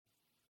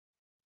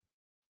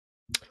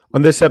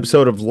On this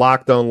episode of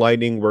Locked On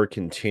Lightning, we're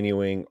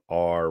continuing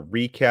our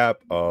recap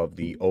of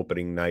the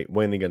opening night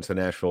win against the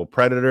Nashville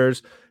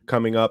Predators.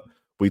 Coming up,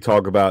 we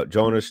talk about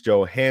Jonas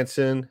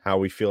Johansson, how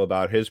we feel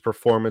about his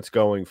performance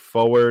going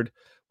forward.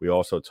 We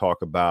also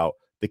talk about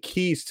the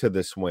keys to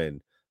this win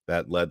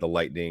that led the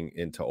Lightning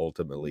into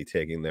ultimately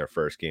taking their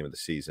first game of the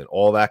season.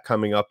 All that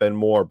coming up and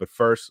more. But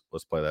first,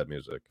 let's play that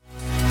music.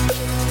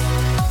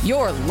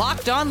 You're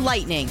Locked On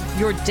Lightning,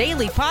 your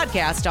daily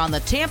podcast on the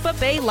Tampa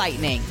Bay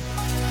Lightning.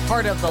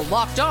 Part of the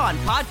Locked On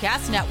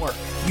Podcast Network,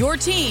 your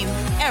team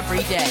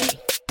every day.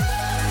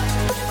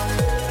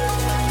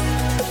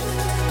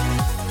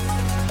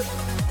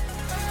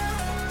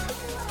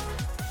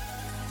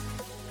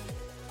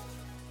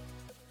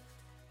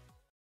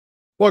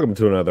 Welcome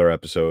to another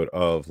episode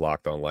of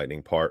Locked On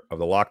Lightning, part of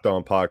the Locked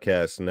On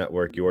Podcast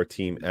Network, your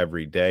team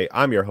every day.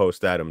 I'm your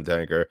host, Adam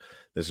Denker.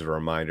 This is a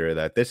reminder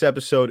that this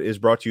episode is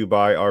brought to you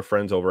by our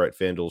friends over at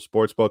FanDuel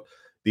Sportsbook,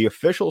 the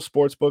official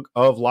sportsbook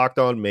of Locked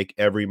On. Make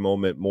every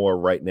moment more.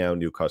 Right now,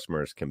 new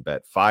customers can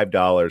bet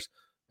 $5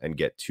 and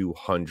get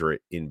 $200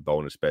 in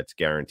bonus bets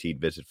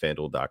guaranteed. Visit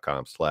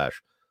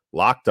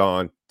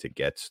FanDuel.com/LockedOn to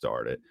get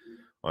started.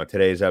 On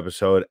today's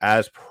episode,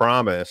 as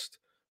promised,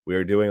 we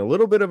are doing a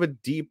little bit of a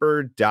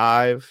deeper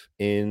dive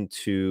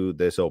into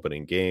this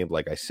opening game.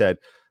 Like I said,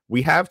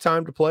 we have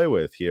time to play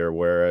with here,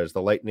 whereas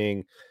the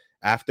Lightning,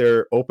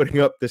 after opening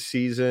up the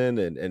season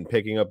and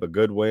picking up a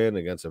good win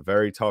against a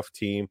very tough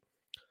team,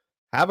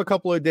 have a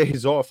couple of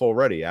days off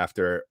already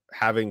after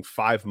having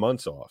 5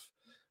 months off.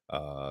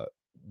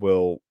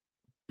 We'll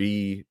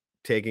be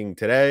taking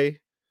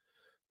today,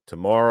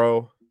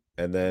 tomorrow,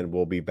 and then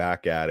we'll be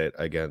back at it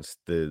against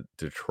the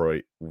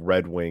Detroit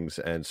Red Wings.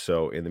 And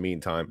so in the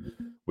meantime,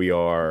 we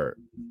are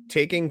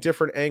taking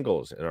different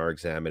angles in our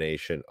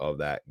examination of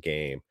that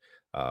game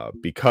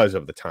because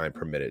of the time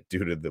permitted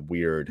due to the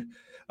weird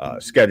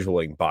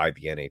scheduling by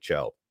the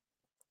NHL.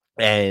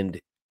 And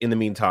in the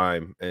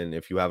meantime, and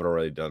if you haven't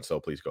already done so,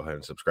 please go ahead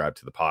and subscribe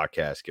to the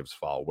podcast. Give us a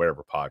follow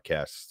wherever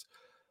podcasts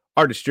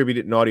are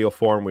distributed in audio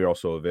form. We're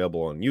also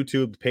available on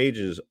YouTube. The page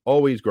is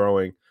always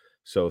growing,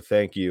 so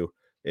thank you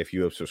if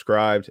you have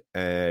subscribed,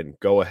 and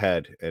go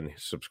ahead and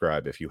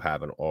subscribe if you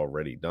haven't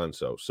already done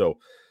so. So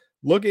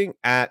looking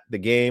at the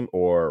game,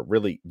 or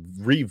really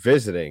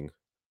revisiting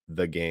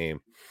the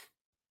game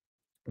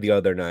the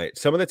other night,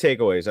 some of the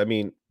takeaways, I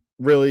mean,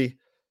 really,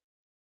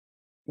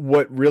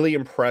 what really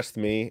impressed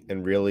me,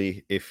 and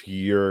really, if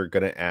you're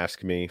going to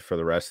ask me for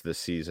the rest of the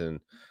season,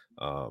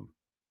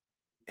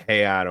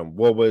 hey, Adam,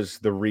 what was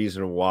the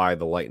reason why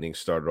the Lightning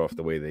started off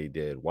the way they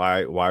did?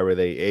 Why were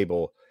they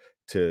able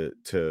to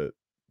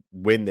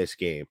win this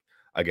game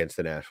against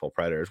the Nashville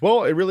Predators?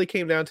 Well, it really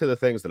came down to the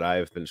things that I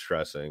have been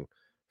stressing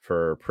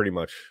for pretty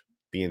much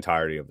the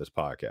entirety of this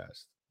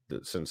podcast,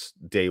 since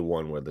day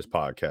one where this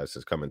podcast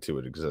has come into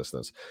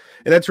existence.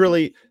 And that's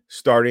really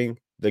starting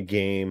the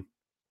game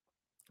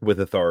with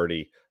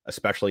authority,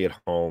 especially at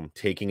home,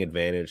 taking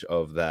advantage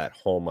of that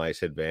home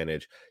ice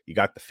advantage. You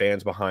got the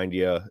fans behind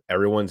you.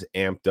 Everyone's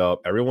amped up.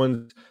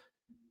 Everyone's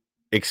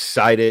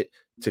excited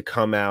to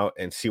come out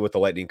and see what the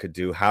Lightning could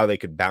do, how they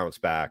could bounce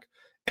back.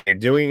 And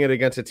doing it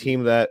against a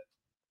team that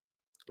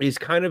is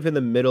kind of in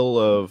the middle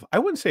of, I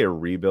wouldn't say a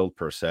rebuild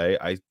per se.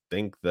 I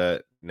think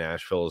that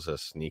Nashville is a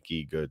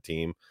sneaky good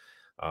team.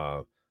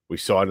 We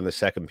saw it in the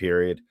second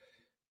period,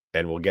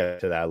 and we'll get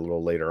to that a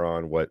little later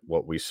on,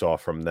 what we saw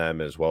from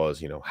them, as well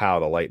as, how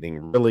the Lightning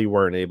really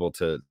weren't able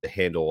to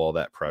handle all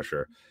that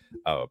pressure.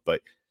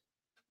 But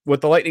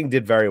what the Lightning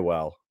did very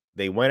well,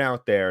 they went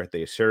out there,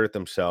 they asserted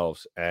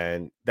themselves,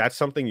 and that's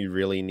something you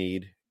really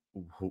need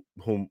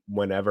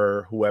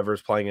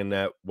whoever's playing in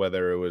net,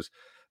 whether it was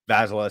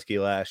Vasilevsky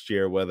last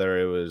year, whether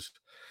it was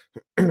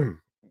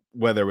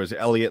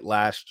Elliott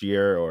last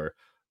year, or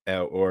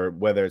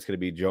whether it's going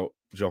to be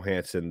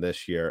Johansson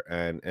this year,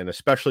 and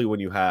especially when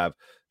you have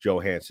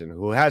Johansson,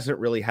 who hasn't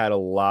really had a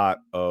lot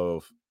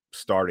of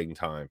starting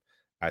time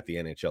at the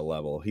NHL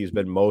level. He's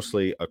been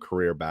mostly a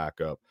career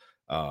backup.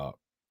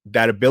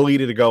 That ability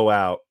to go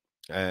out,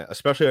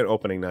 especially on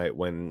opening night,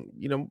 when,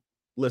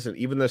 listen,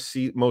 even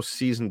the most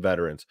seasoned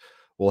veterans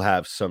will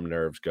have some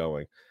nerves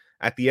going.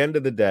 At the end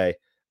of the day,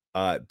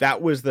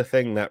 that was the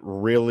thing that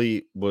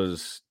really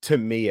was, to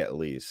me at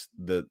least,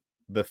 the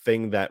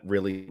thing that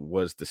really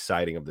was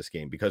deciding of this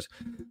game. Because,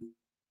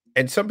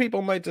 and some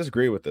people might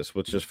disagree with this,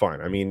 which is fine.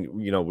 I mean,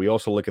 we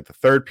also look at the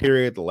third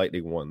period, the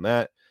Lightning won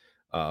that.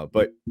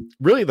 But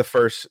really the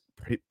first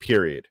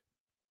period,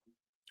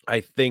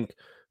 I think,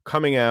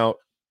 coming out,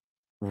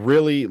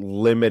 really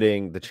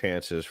limiting the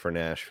chances for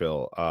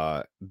Nashville.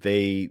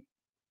 They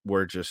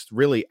were just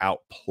really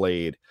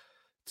outplayed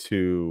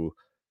to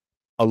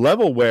a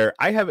level where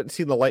I haven't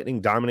seen the Lightning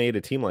dominate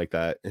a team like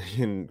that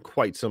in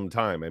quite some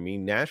time. I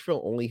mean,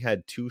 Nashville only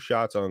had 2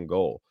 shots on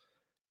goal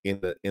in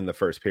the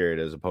first period,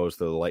 as opposed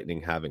to the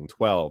Lightning having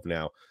 12.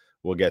 Now,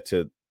 we'll get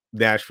to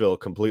Nashville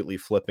completely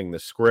flipping the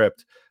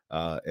script,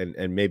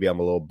 and maybe I'm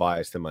a little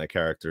biased in my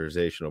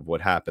characterization of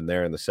what happened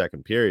there in the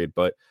second period,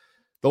 but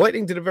the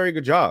Lightning did a very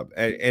good job.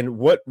 And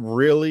what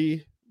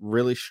really,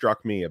 really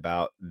struck me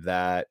about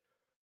that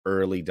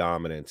early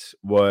dominance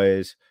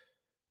was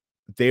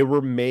they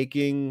were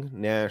making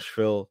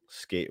Nashville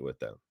skate with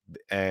them.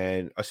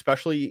 And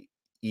especially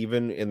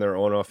even in their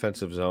own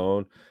offensive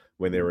zone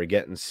when they were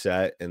getting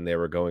set and they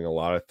were going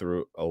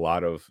through a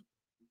lot of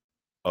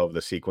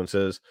the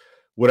sequences.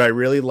 What I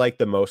really like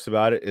the most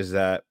about it is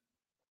that,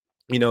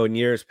 in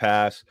years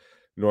past,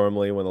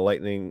 normally when the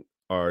Lightning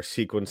are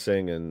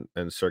sequencing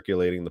and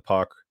circulating the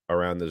puck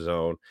around the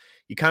zone,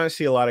 you kind of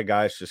see a lot of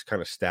guys just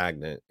kind of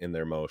stagnant in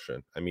their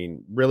motion. I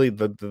mean, really,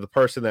 the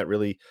person that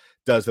really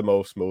does the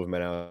most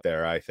movement out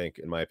there, I think,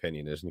 in my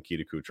opinion, is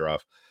Nikita Kucherov.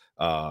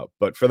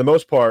 But for the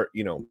most part,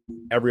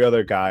 every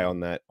other guy on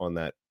that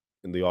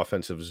in the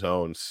offensive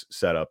zone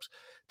setups,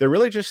 they're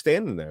really just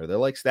standing there. They're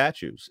like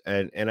statues.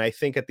 And I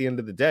think at the end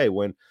of the day,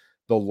 when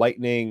the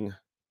Lightning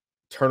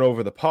turn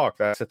over the puck,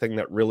 that's the thing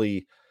that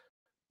really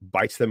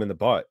bites them in the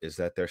butt, is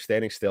that they're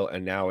standing still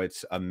and now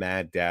it's a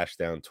mad dash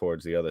down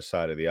towards the other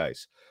side of the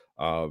ice.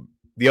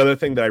 The other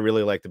thing that I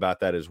really liked about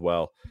that as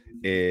well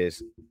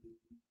is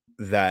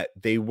that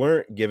they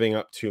weren't giving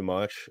up too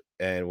much.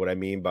 And what I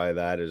mean by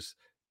that is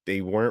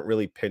they weren't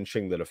really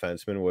pinching the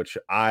defenseman, which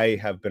I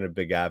have been a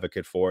big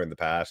advocate for in the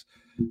past.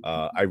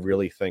 I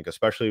really think,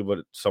 especially with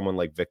someone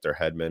like Victor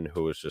Hedman,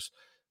 who is just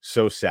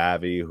so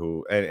savvy,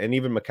 and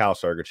even Mikhail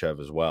Sergachev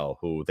as well,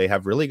 who they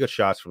have really good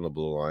shots from the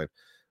blue line.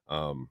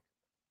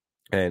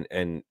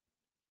 And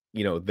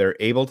they're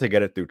able to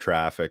get it through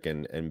traffic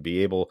and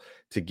be able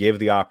to give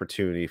the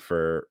opportunity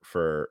for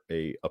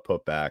a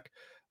putback.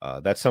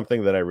 That's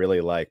something that I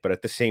really like. But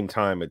at the same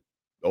time,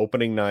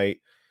 opening night,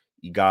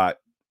 you got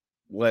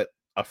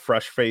a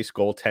fresh face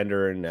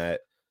goaltender in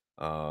net.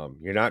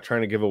 You're not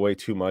trying to give away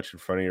too much in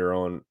front of your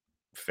own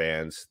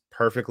fans.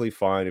 Perfectly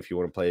fine if you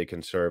want to play a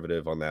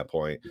conservative on that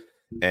point.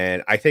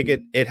 And I think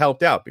it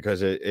helped out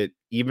because it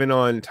even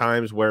on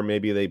times where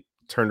maybe they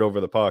turned over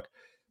the puck,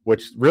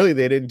 which really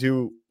they didn't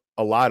do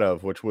a lot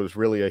of, which was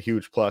really a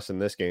huge plus in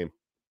this game.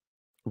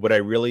 What I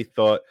really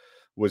thought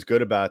was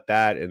good about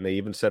that, and they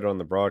even said it on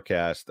the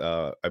broadcast,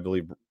 I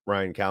believe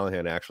Ryan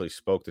Callahan actually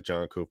spoke to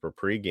John Cooper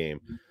pregame,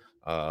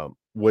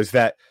 was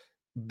that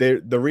the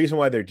reason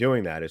why they're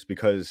doing that is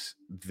because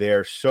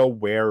they're so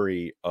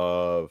wary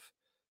of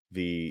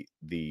the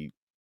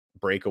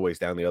breakaways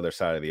down the other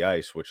side of the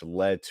ice, which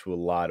led to a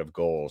lot of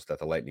goals that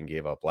the Lightning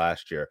gave up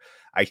last year.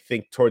 I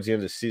think towards the end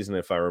of the season,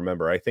 if I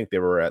remember, I think they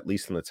were at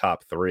least in the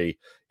top 3,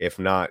 if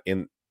not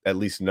in at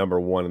least number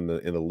 1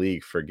 in the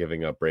league for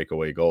giving up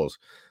breakaway goals.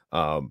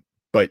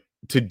 But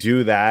to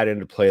do that and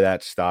to play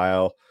that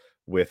style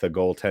with a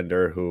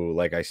goaltender who,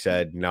 like I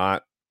said,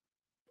 not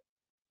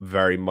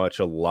very much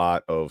a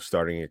lot of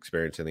starting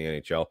experience in the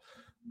NHL,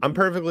 I'm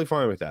perfectly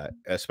fine with that,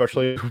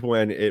 especially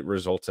when it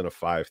results in a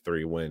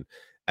 5-3 win,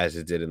 as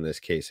it did in this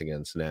case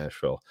against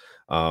Nashville.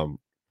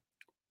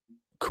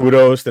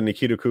 Kudos to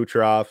Nikita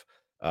Kucherov.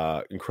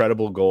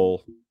 Incredible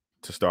goal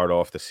to start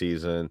off the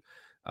season.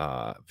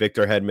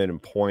 Victor Hedman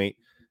and Point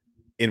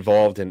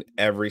involved in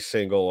every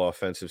single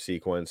offensive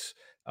sequence.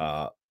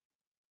 I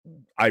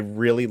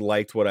really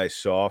liked what I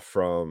saw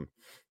from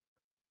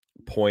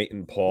Point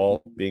and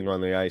Paul being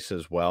on the ice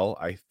as well.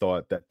 I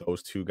thought that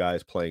those two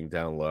guys playing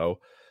down low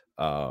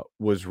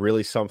was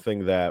really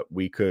something that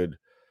we could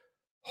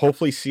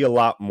hopefully see a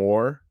lot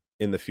more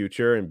in the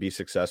future and be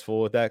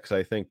successful with that, because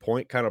I think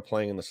Point kind of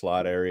playing in the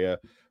slot area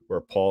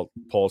where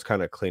Paul's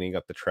kind of cleaning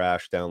up the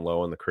trash down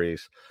low in the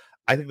crease.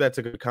 I think that's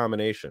a good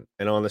combination.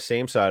 And on the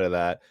same side of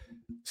that,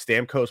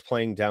 Stamkos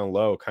playing down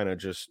low, kind of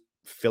just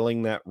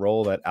filling that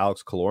role that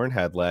Alex Killorn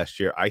had last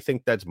year. I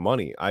think that's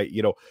money. I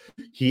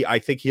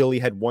think he only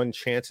had one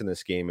chance in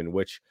this game in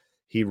which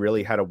he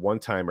really had a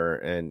one-timer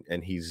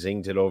and he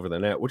zinged it over the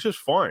net, which is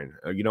fine.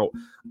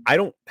 I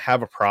don't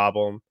have a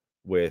problem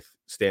with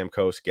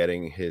Stamkos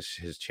getting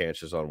his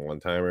chances on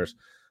one-timers.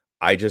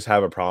 I just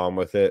have a problem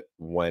with it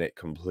when it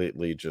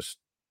completely just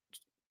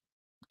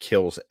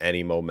kills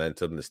any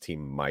momentum this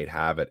team might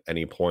have at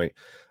any point,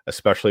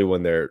 especially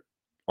when they're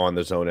on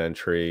the zone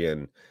entry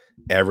and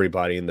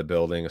everybody in the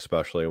building,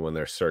 especially when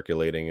they're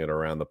circulating it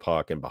around the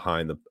puck and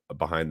behind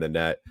the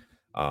net.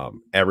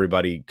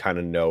 Everybody kind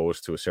of knows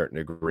to a certain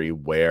degree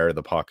where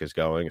the puck is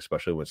going,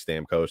 especially when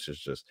Stamkos is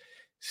just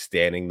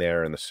standing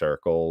there in the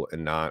circle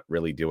and not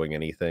really doing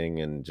anything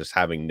and just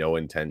having no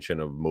intention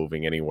of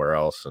moving anywhere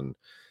else. And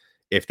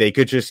if they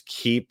could just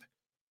keep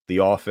the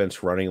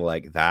offense running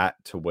like that,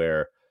 to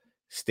where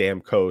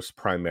Stamkos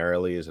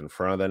primarily is in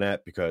front of the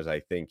net, because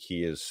I think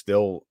he is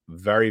still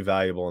very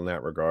valuable in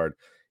that regard.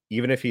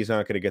 Even if he's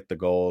not going to get the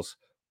goals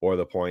or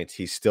the points,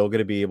 he's still going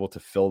to be able to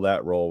fill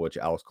that role, which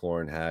Alex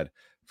Killorn had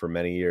for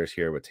many years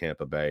here with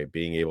Tampa Bay,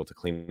 being able to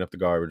clean up the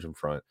garbage in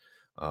front.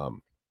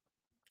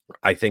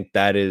 I think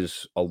that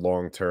is a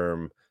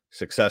long-term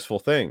successful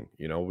thing.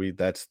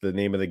 That's the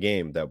name of the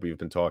game that we've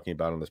been talking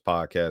about on this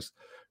podcast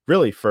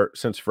really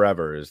since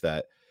forever, is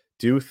that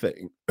do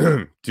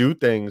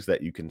things that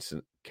you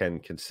can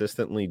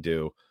consistently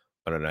do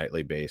on a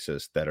nightly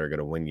basis that are going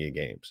to win you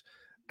games.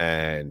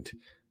 And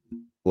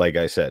like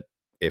I said,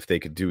 if they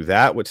could do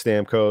that with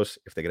Stamkos,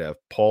 if they could have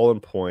Paul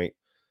and Point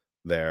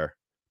there,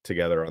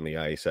 together on the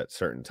ice at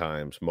certain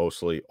times,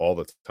 mostly all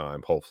the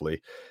time,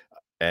 hopefully.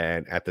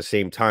 And at the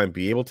same time,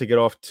 be able to get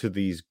off to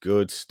these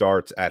good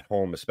starts at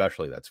home,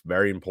 especially. That's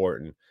very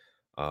important.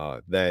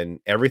 Then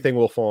everything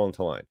will fall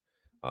into line.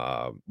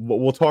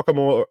 We'll talk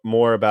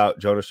more about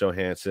Jonas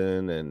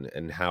Johansson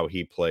and how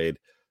he played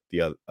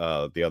the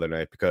other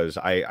night, because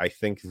I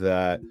think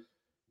that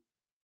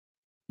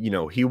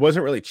he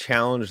wasn't really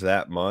challenged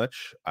that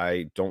much.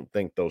 I don't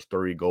think those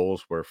 3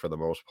 goals were for the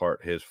most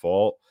part his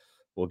fault.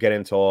 We'll get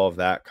into all of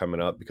that coming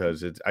up,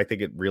 because I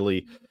think it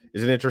really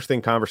is an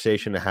interesting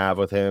conversation to have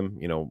with him,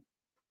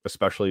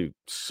 especially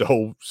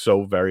so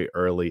very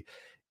early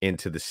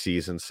into the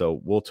season.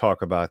 So we'll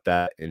talk about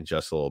that in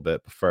just a little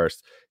bit. But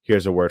first,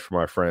 here's a word from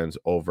our friends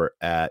over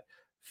at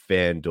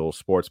FanDuel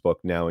Sportsbook.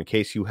 Now, in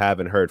case you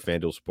haven't heard,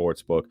 FanDuel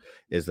Sportsbook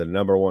is the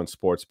 #1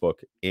 sportsbook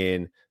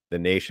in the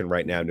nation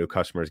right now. New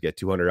customers get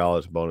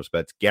 $200 in bonus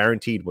bets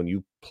guaranteed when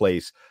you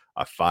place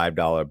a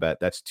 $5 bet.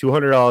 That's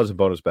 $200 in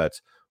bonus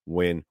bets,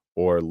 win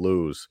or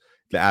lose.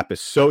 The app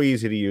is so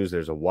easy to use.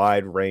 There's a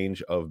wide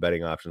range of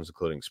betting options,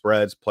 including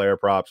spreads, player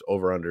props,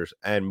 over-unders,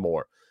 and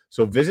more.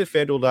 So visit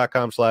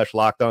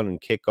FanDuel.com/lockedon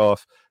and kick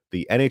off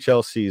the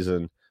NHL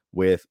season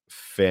with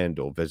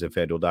FanDuel. Visit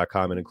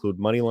FanDuel.com and include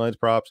money lines,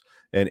 props,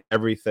 and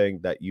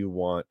everything that you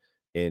want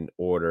in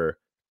order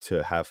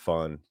to have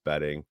fun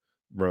betting.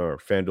 Remember,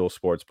 FanDuel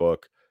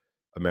Sportsbook,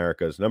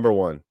 America's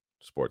 #1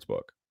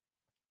 sportsbook.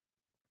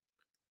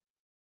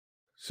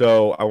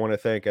 So I want to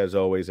thank, as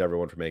always,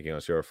 everyone for making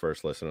us your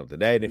first listen of the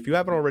day. And if you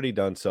haven't already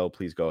done so,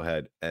 please go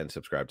ahead and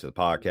subscribe to the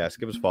podcast.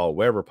 Give us a follow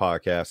wherever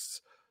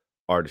podcasts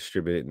are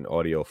distributed in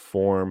audio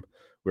form.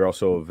 We're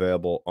also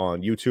available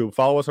on YouTube.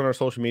 Follow us on our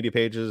social media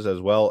pages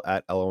as well,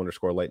 at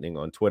LO_Lightning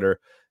on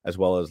Twitter, as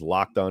well as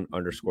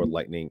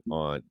LockedOn_Lightning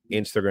on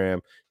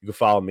Instagram. You can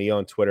follow me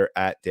on Twitter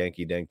at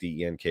DankyDank,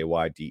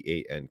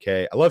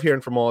 DENKYDANK. I love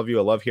hearing from all of you.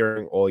 I love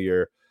hearing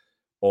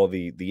all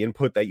the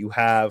input that you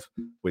have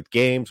with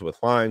games,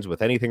 with lines,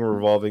 with anything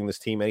revolving this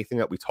team, anything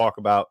that we talk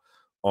about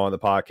on the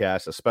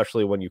podcast,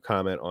 especially when you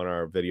comment on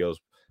our videos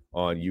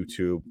on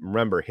YouTube.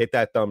 Remember, hit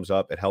that thumbs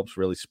up. It helps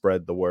really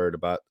spread the word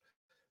about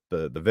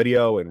the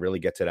video and really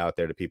gets it out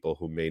there to people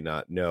who may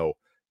not know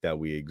that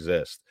we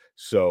exist.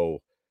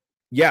 So,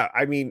 yeah,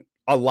 I mean,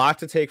 a lot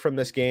to take from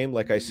this game,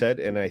 like I said,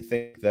 and I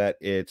think that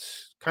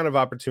it's kind of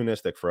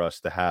opportunistic for us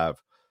to have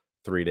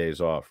 3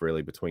 days off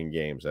really between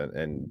games,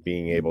 and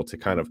being able to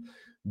kind of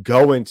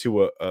go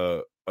into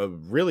a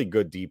really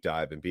good deep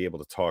dive and be able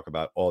to talk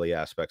about all the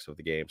aspects of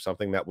the game,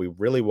 something that we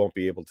really won't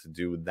be able to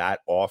do that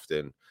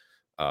often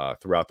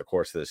throughout the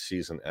course of this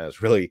season, as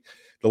really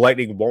the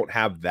Lightning won't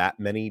have that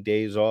many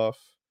days off,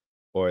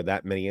 or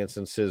that many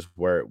instances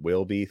where it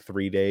will be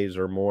 3 days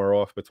or more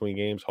off between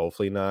games.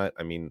 Hopefully not.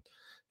 I mean,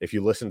 if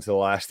you listen to the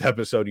last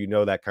episode,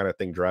 that kind of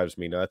thing drives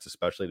me nuts,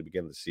 especially to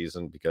begin the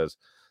season, because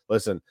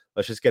listen,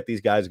 let's just get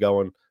these guys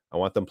going. I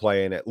want them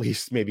playing at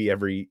least maybe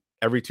every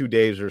 2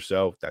 days or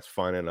so. That's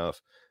fine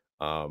enough.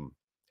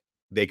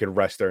 They could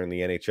rest during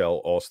the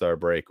NHL All-Star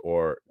break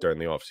or during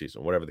the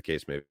offseason, whatever the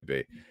case may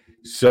be.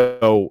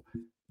 So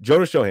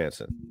Jonas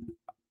Johansson,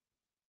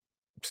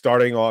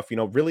 starting off,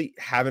 really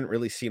haven't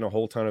really seen a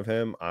whole ton of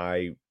him.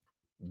 I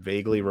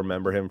vaguely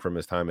remember him from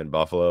his time in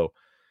Buffalo.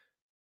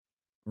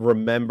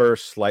 Remember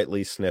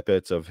slightly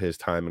snippets of his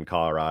time in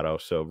Colorado.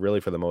 So really,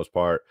 for the most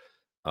part,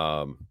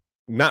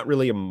 not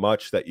really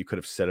much that you could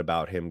have said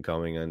about him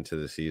going into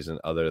the season,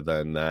 other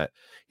than that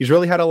he's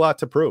really had a lot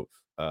to prove.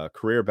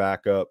 Career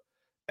backup,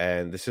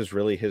 and this is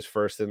really his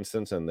first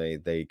instance, and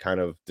they kind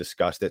of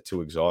discussed it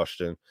to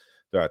exhaustion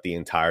throughout the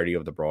entirety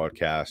of the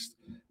broadcast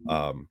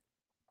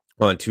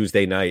on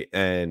Tuesday night.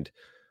 And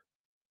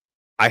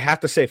I have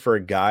to say, for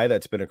a guy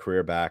that's been a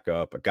career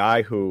backup, a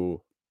guy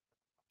who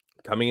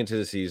coming into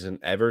the season,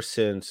 ever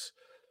since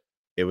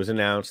it was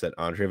announced that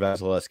Andrei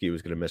Vasilevsky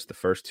was going to miss the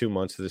first 2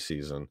 months of the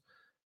season,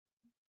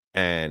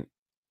 and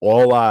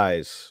all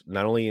eyes,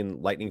 not only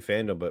in Lightning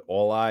fandom, but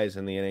all eyes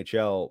in the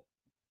NHL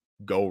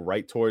go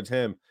right towards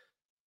him.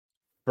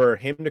 For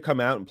him to come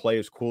out and play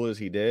as cool as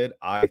he did,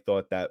 I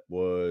thought that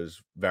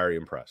was very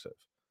impressive.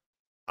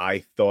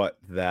 I thought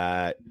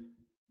that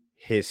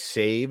his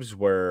saves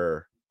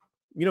were,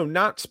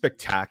 not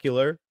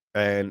spectacular.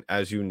 And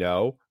as you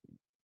know,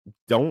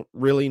 don't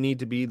really need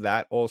to be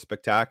that all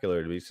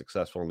spectacular to be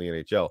successful in the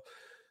NHL.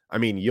 I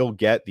mean, you'll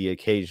get the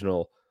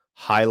occasional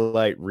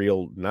highlight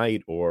reel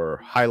night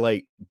or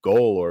highlight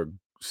goal or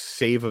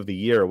save of the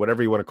year, or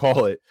whatever you want to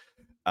call it.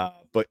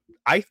 But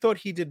I thought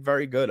he did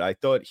very good. I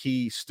thought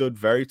he stood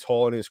very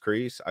tall in his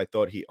crease. I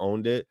thought he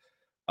owned it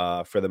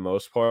for the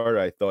most part.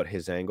 I thought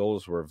his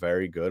angles were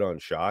very good on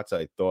shots.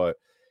 I thought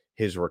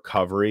his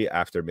recovery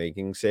after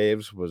making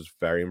saves was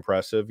very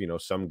impressive.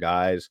 Some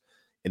guys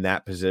in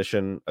that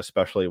position,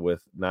 especially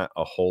with not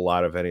a whole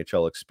lot of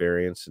NHL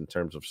experience in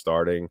terms of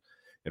starting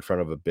in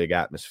front of a big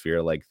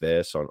atmosphere like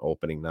this on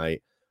opening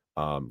night,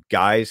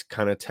 guys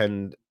kind of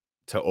tend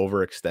to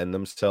overextend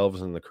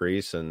themselves in the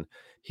crease, and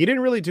he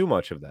didn't really do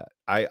much of that.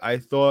 I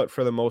thought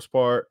for the most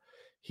part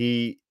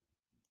he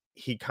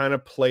kind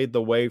of played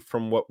the way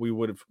from what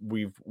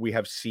we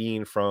have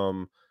seen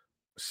from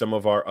some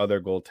of our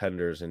other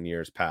goaltenders in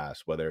years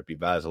past, whether it be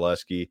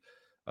Vasilevsky,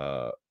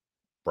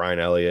 Brian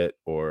Elliott,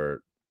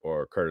 or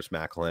Curtis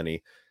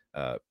McElhinney.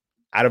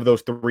 Out of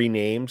those three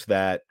names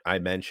that I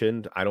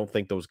mentioned, I don't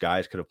think those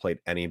guys could have played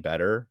any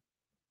better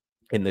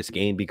in this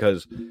game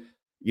because,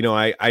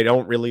 I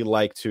don't really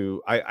like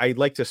to, I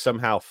like to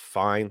somehow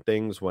find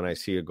things when I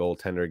see a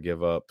goaltender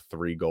give up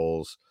 3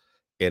 goals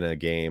in a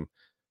game.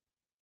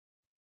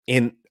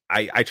 And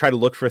I try to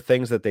look for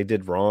things that they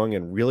did wrong.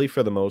 And really,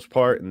 for the most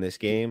part in this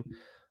game,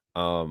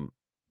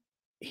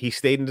 he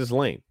stayed in his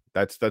lane.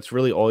 That's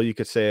really all you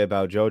could say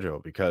about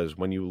JoJo, because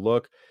when you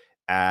look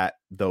at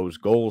those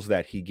goals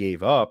that he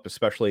gave up,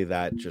 especially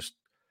that just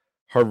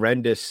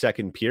horrendous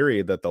second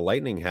period that the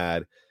Lightning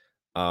had,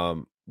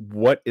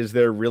 what is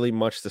there really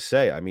much to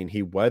say? I mean,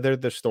 he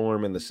weathered the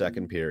storm in the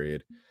second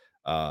period.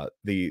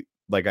 The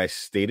Like I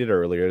stated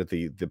earlier,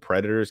 the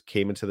Predators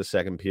came into the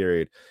second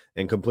period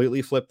and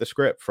completely flipped the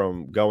script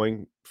from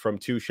going from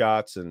 2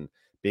 shots and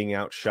being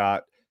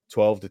outshot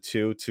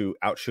 12-2 to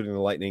outshooting the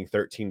Lightning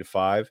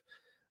 13-5.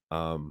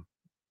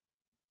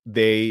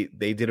 They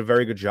did a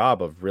very good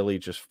job of really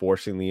just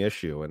forcing the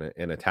issue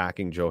and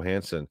attacking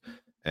Johansson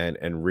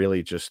and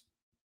really just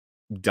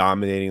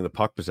dominating the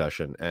puck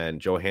possession. And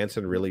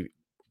Johansson really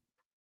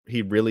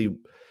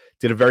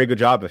did a very good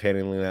job of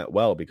handling that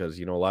well, because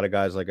a lot of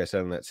guys, like I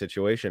said, in that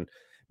situation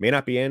may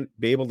not be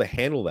able to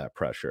handle that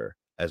pressure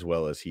as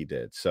well as he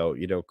did. So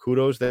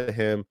kudos to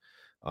him.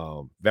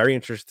 Very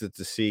interested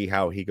to see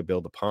how he could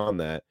build upon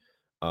that.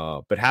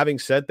 But having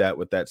said that,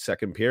 with that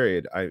second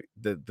period,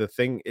 the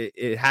thing,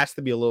 it has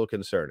to be a little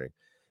concerning.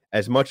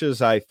 As much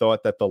as I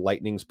thought that the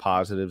Lightning's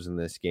positives in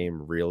this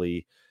game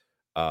really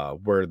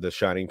were the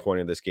shining point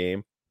of this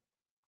game,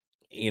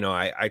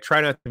 I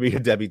try not to be a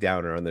Debbie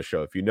Downer on the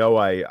show. If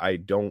I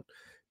don't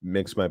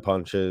mix my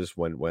punches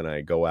when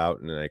I go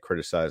out and I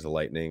criticize the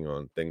Lightning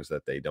on things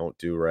that they don't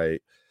do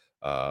right,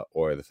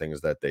 or the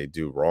things that they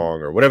do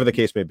wrong, or whatever the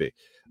case may be.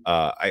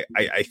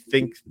 I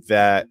think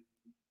that,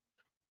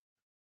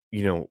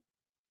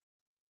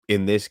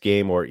 in this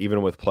game, or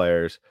even with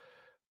players,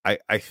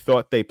 I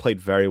thought they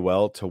played very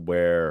well to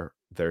where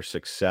their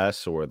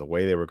success or the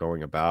way they were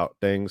going about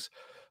things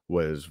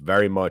was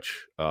very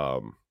much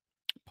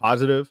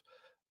positive.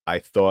 I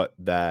thought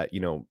that,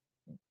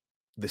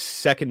 the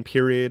second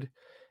period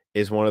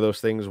is one of those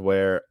things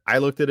where I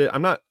looked at it.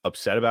 I'm not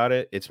upset about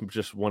it. It's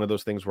just one of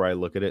those things where I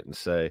look at it and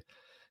say,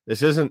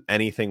 this isn't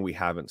anything we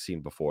haven't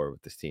seen before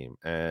with this team.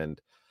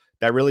 And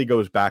that really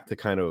goes back to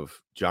kind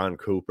of John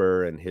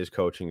Cooper and his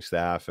coaching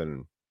staff,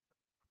 and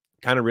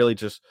kind of really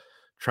just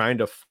trying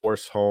to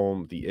force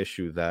home the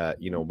issue that,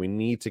 we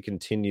need to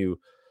continue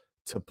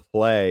to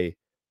play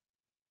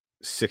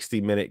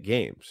 60-minute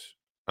games.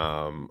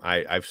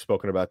 I've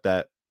spoken about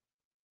that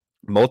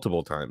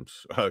multiple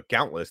times,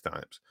 countless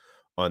times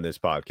on this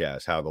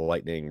podcast, how the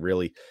Lightning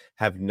really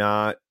have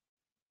not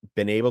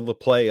been able to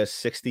play a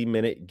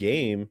 60-minute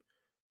game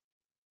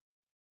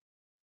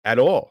at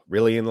all,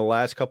 really, in the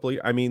last couple of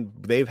years. I mean,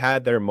 they've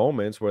had their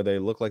moments where they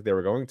look like they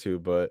were going to,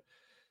 but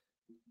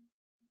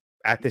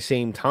at the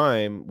same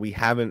time, we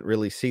haven't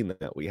really seen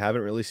that. We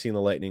haven't really seen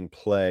the Lightning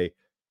play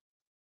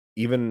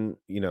even,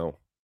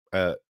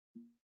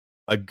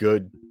 a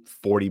good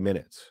 40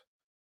 minutes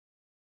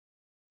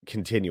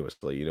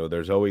continuously.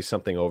 There's always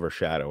something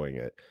overshadowing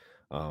it.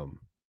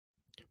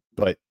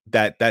 But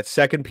that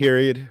second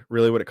period,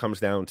 really what it comes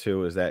down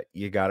to is that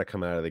you got to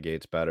come out of the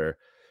gates better.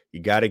 You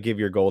got to give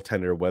your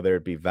goaltender, whether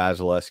it be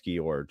Vasilevsky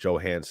or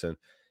Johansson,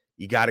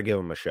 you got to give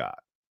them a shot.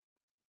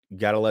 You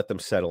got to let them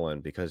settle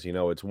in, because,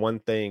 it's one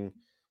thing,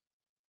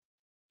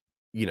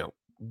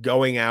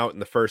 going out in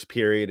the first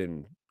period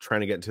and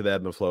trying to get into the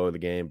ebb and flow of the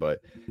game.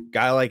 But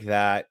guy like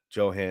that,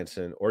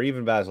 Johansson, or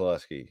even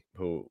Vasilevsky,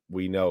 who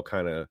we know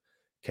kind of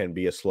can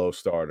be a slow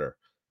starter,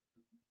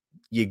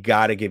 you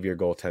got to give your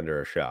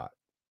goaltender a shot.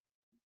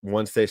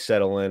 Once they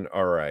settle in,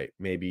 all right,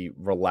 maybe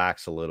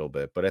relax a little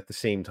bit. But at the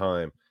same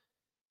time,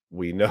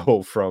 we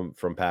know from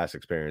past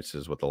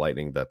experiences with the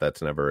Lightning that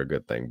that's never a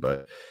good thing.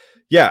 But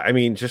yeah, I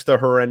mean, just a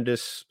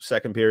horrendous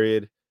second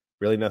period.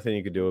 Really nothing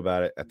you could do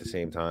about it. At the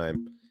same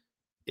time,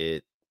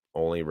 it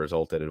only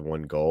resulted in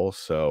 1 goal.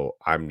 So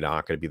I'm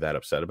not going to be that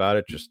upset about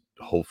it. Just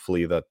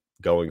hopefully that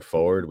going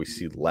forward, we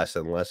see less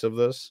and less of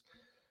this.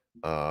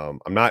 I'm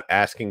not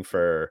asking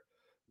for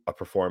a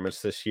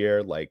performance this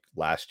year like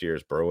last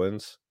year's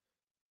Bruins,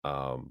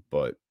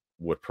 but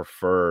would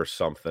prefer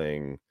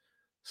something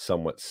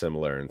somewhat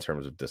similar in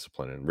terms of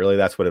discipline. And really,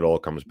 that's what it all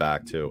comes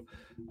back to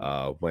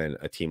when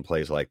a team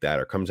plays like that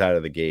or comes out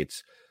of the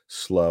gates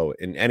slow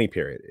in any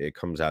period. It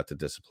comes out to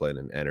discipline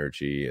and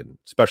energy, and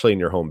especially in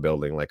your home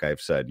building. Like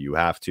I've said, you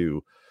have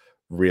to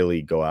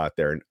really go out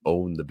there and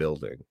own the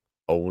building,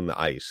 own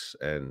the ice.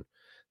 And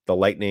the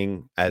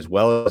Lightning, as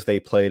well as they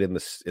played in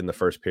the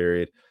first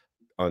period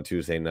on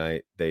Tuesday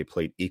night, they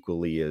played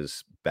equally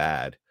as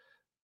bad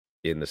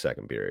in the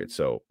second period.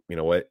 So you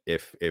know what,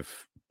 if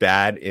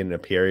bad in a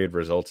period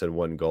results in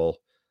 1 goal,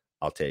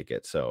 I'll take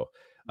it. So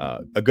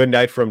a good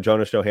night from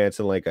Jonas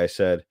Johansson. Like I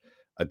said,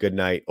 a good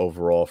night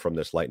overall from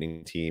this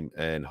Lightning team,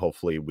 and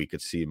hopefully we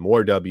could see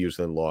more W's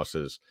than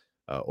losses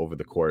over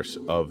the course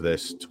of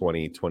this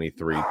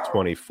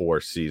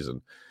 2023-24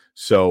 season.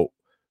 So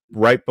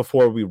right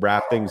before we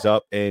wrap things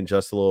up in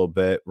just a little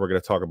bit, we're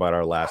going to talk about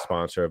our last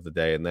sponsor of the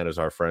day, and that is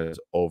our friends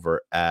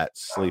over at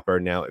Sleeper.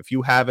 Now, if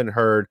you haven't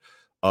heard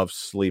of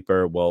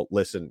Sleeper, well,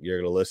 listen, you're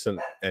going to listen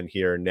and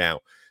hear now.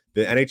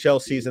 The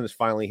NHL season is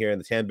finally here, and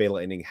the Tampa Bay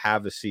Lightning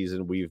have the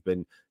season we've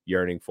been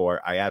yearning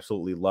for. I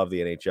absolutely love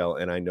the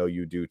NHL, and I know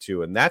you do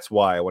too. And that's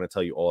why I want to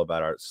tell you all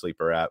about our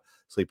Sleeper app.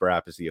 Sleeper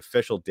app is the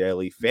official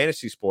daily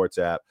fantasy sports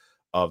app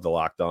of the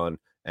Locked On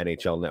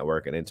NHL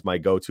Network, and it's my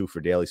go-to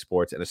for daily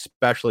sports and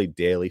especially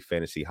daily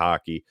fantasy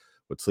hockey.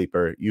 With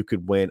Sleeper, you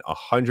could win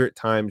 100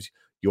 times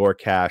your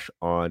cash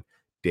on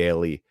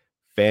daily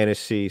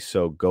fantasy.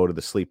 So go to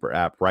the Sleeper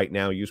app right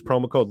now. Use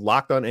promo code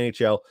Locked On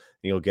NHL,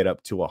 and you'll get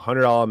up to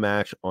 $100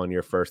 match on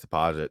your first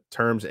deposit.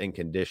 Terms and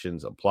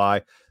conditions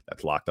apply.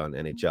 That's Locked On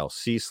NHL.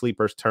 See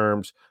Sleeper's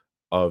terms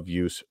of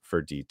use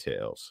for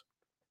details.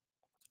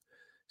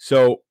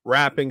 So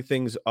wrapping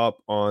things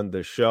up on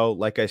the show,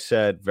 like I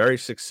said, very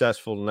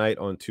successful night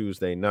on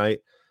Tuesday night.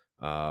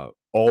 All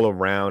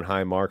around,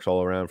 high marks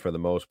all around for the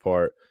most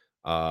part.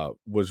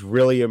 Was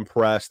really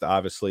impressed,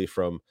 obviously,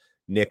 from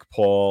Nick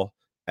Paul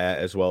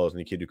as well as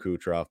Nikita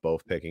Kucherov,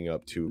 both picking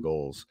up 2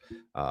 goals.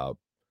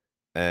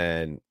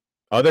 And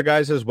other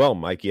guys as well.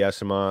 Mikey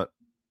Esamont,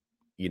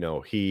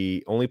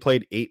 he only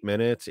played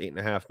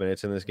 8.5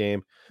 minutes in this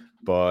game,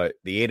 but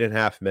the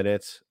 8.5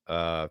 minutes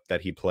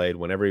that he played,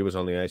 whenever he was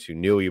on the ice, you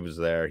knew he was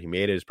there. He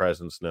made his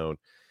presence known.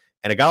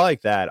 And a guy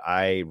like that,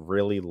 I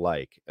really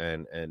like.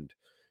 And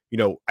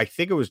I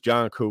think it was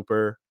John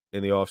Cooper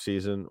in the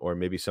offseason, or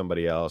maybe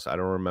somebody else. I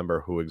don't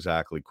remember who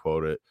exactly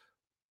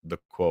the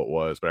quote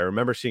was, but I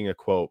remember seeing a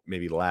quote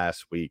maybe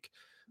last week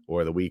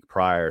or the week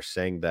prior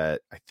saying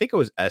that, I think it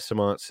was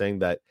Esamont saying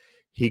that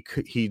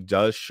he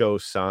does show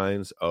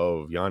signs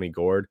of Yanni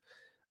Gourde.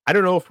 I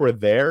don't know if we're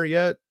there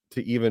yet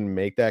to even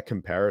make that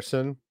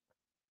comparison.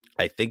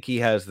 I think he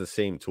has the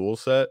same tool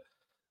set.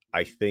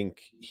 I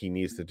think he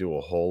needs to do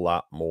a whole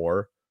lot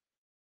more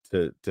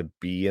to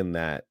be in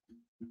that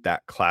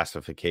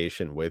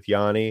classification with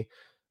Yanni.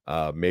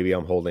 Maybe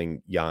I'm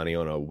holding Yanni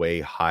on a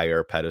way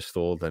higher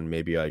pedestal than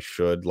maybe I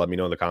should. Let me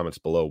know in the comments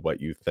below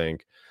what you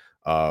think.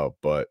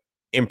 But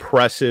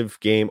impressive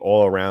game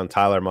all around.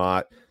 Tyler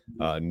Mott,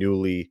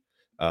 newly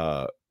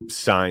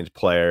signed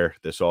player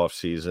this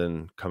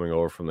offseason, coming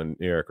over from the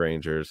New York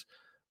Rangers.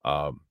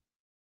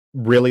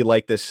 Really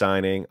like this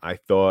signing. I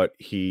thought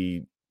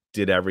he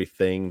did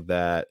everything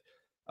that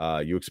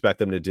you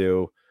expect him to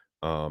do.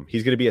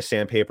 He's going to be a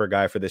sandpaper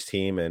guy for this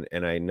team,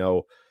 and I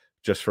know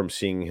just from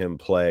seeing him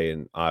play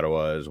in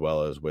Ottawa as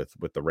well as with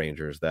the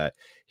Rangers that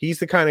he's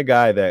the kind of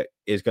guy that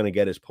is going to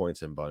get his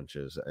points in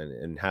bunches,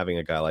 and having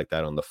a guy like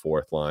that on the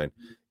fourth line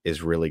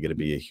is really going to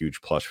be a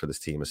huge plus for this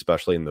team,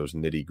 especially in those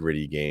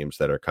nitty-gritty games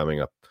that are coming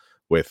up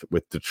with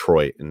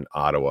Detroit and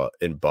Ottawa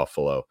and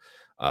Buffalo.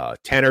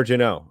 Tanner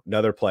Jeannot,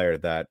 another player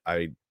that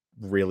I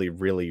really,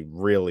 really,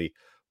 really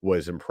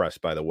was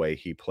impressed by the way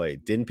he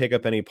played. Didn't pick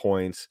up any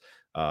points,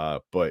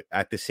 but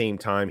at the same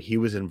time, he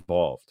was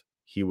involved.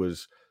 He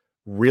was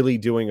really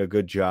doing a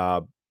good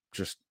job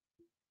just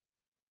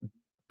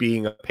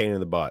being a pain in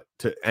the butt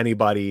to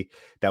anybody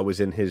that was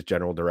in his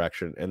general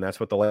direction. And that's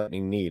what the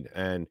Lightning need.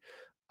 And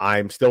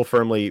I'm still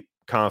firmly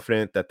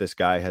confident that this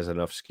guy has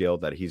enough skill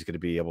that he's going to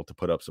be able to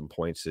put up some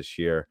points this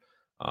year.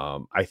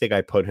 I think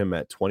I put him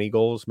at 20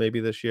 goals maybe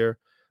this year,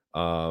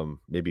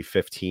 maybe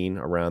 15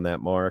 around that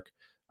mark.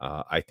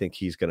 I think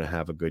he's going to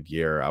have a good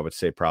year. I would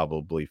say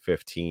probably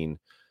 15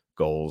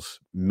 goals,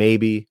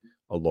 maybe,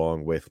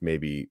 along with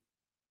maybe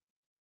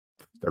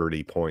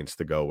 30 points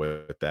to go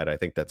with that. I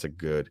think that's a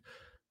good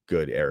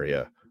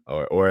area,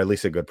 or at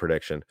least a good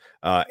prediction.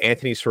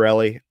 Anthony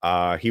Cirelli,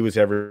 he was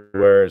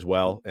everywhere as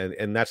well.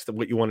 And that's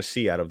what you want to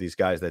see out of these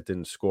guys that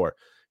didn't score.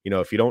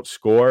 If you don't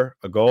score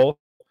a goal,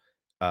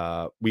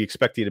 we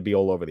expect you to be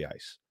all over the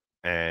ice.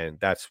 And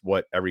that's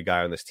what every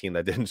guy on this team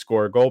that didn't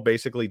score a goal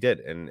basically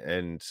did.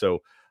 And so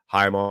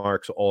high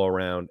marks all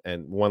around.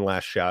 And one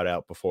last shout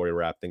out before we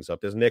wrap things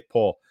up is Nick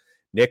Paul.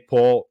 Nick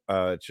Paul,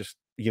 just,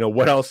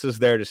 what else is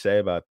there to say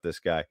about this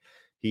guy?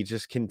 He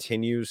just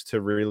continues to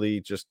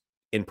really just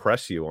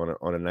impress you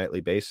on a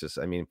nightly basis.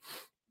 I mean,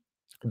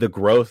 the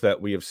growth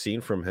that we have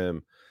seen from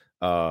him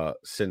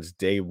since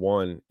day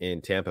one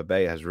in Tampa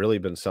Bay has really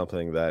been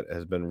something that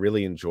has been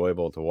really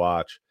enjoyable to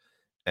watch.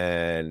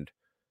 And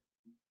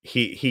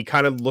he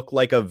kind of looked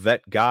like a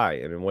vet guy.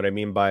 And what I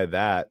mean by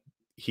that,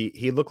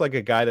 he looked like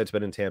a guy that's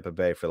been in Tampa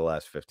Bay for the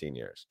last 15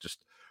 years,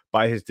 just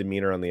by his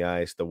demeanor on the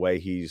ice, the way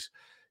he's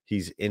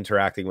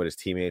interacting with his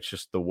teammates,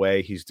 just the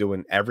way he's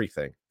doing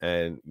everything.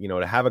 And,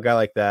 to have a guy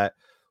like that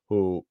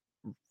who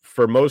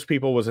for most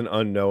people was an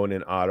unknown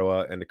in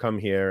Ottawa, and to come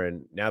here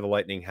and now the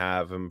Lightning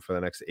have him for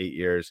the next 8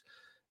 years,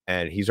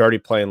 and he's already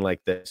playing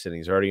like this, and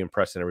he's already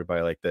impressing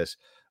everybody like this.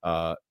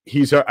 I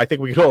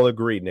think we can all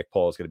agree Nick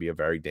Paul is going to be a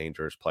very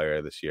dangerous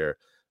player this year.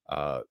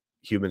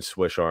 Human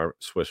Swiss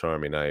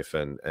Army knife,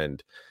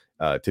 and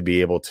to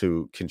be able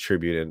to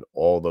contribute in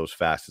all those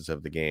facets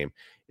of the game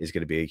is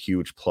going to be a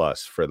huge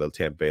plus for the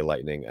Tampa Bay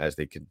Lightning as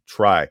they can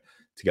try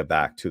to get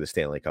back to the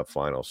Stanley Cup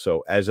Finals.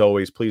 So as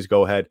always, please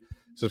go ahead,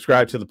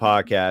 subscribe to the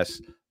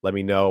podcast. Let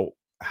me know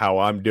how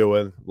I'm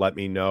doing. Let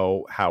me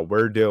know how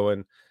we're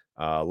doing.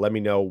 Let me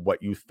know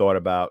what you thought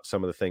about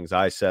some of the things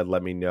I said.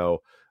 Let me know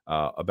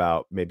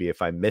about maybe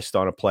if I missed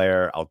on a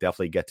player. I'll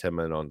definitely get to him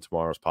in on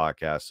tomorrow's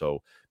podcast.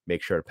 So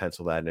make sure to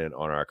pencil that in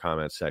on our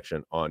comments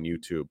section on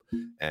YouTube.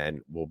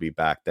 And we'll be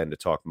back then to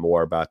talk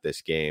more about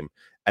this game,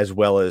 as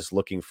well as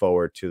looking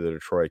forward to the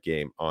Detroit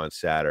game on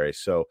Saturday.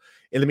 So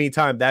in the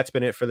meantime, that's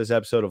been it for this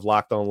episode of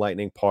Locked On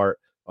Lightning, part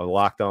of the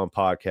Locked On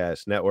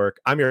Podcast Network.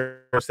 I'm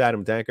your host,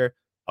 Adam Danker.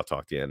 I'll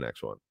talk to you in the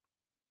next one.